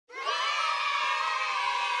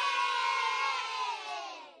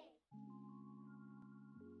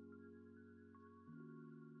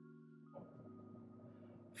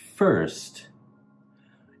First,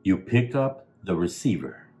 you pick up the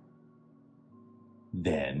receiver.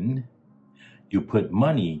 Then, you put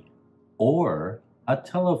money or a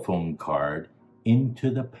telephone card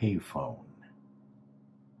into the payphone.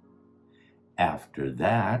 After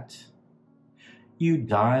that, you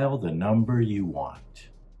dial the number you want.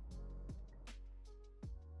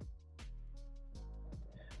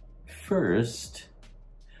 First,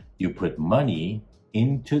 you put money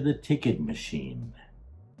into the ticket machine.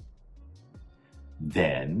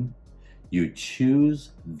 Then, you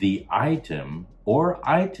choose the item or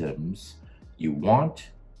items you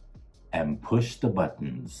want and push the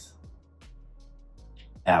buttons.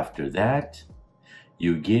 After that,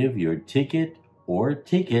 you give your ticket or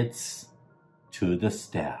tickets to the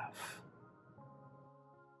staff.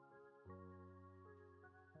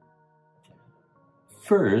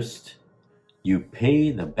 First, you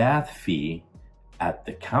pay the bath fee at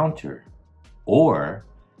the counter or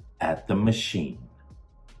at the machine.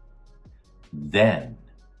 Then,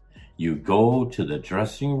 you go to the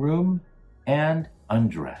dressing room and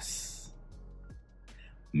undress.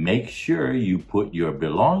 Make sure you put your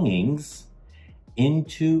belongings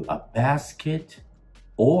into a basket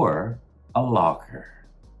or a locker.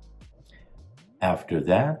 After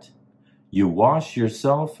that, you wash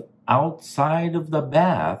yourself outside of the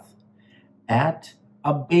bath at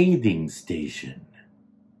a bathing station.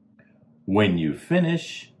 When you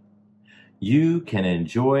finish, you can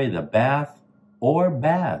enjoy the bath or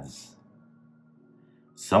baths.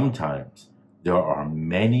 Sometimes there are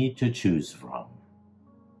many to choose from.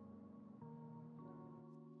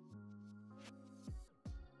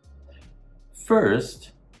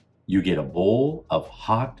 First, you get a bowl of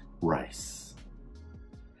hot rice.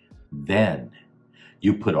 Then,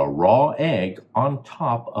 you put a raw egg on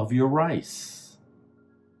top of your rice.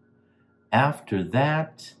 After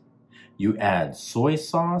that, you add soy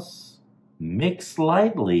sauce, mix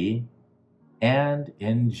lightly, and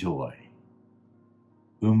enjoy.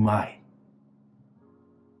 Umai.